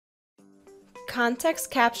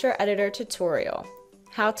ContextCapture Editor tutorial.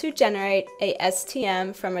 How to generate a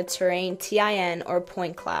STM from a terrain TIN or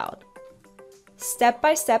point cloud.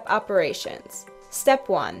 Step-by-step operations. Step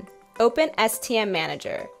 1. Open STM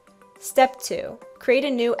Manager. Step 2. Create a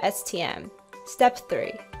new STM. Step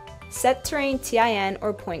 3. Set terrain TIN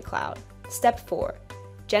or point cloud. Step 4.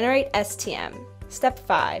 Generate STM. Step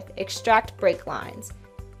 5. Extract break lines.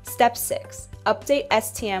 Step 6. Update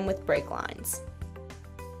STM with break lines.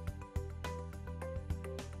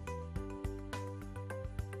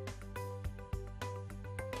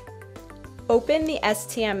 Open the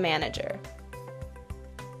STM Manager.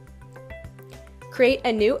 Create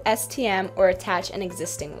a new STM or attach an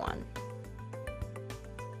existing one.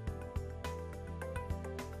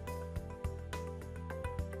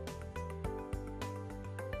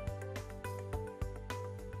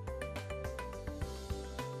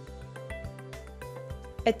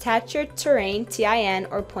 Attach your terrain TIN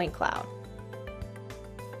or point cloud.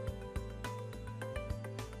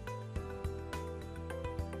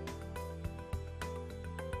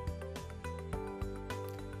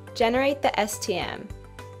 Generate the STM.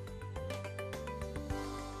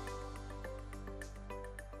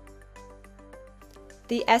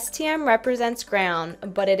 The STM represents ground,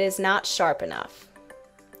 but it is not sharp enough.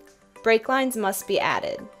 Break lines must be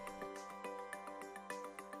added.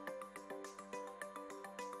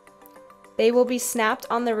 They will be snapped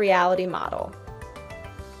on the reality model.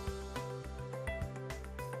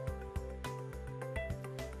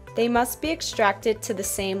 They must be extracted to the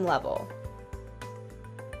same level.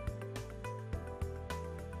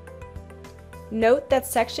 Note that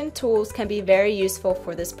section tools can be very useful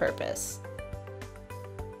for this purpose.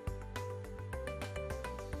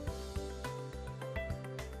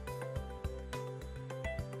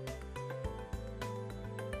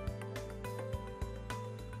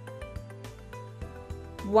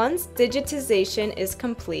 Once digitization is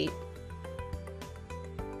complete,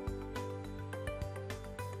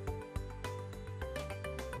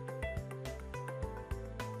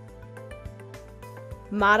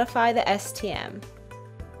 modify the STM.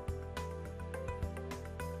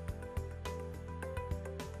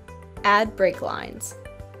 Add break lines.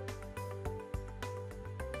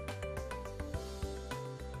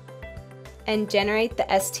 And generate the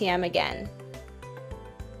STM again.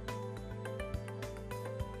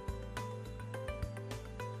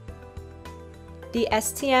 The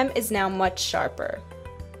STM is now much sharper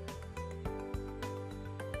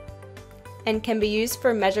and can be used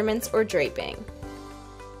for measurements or draping.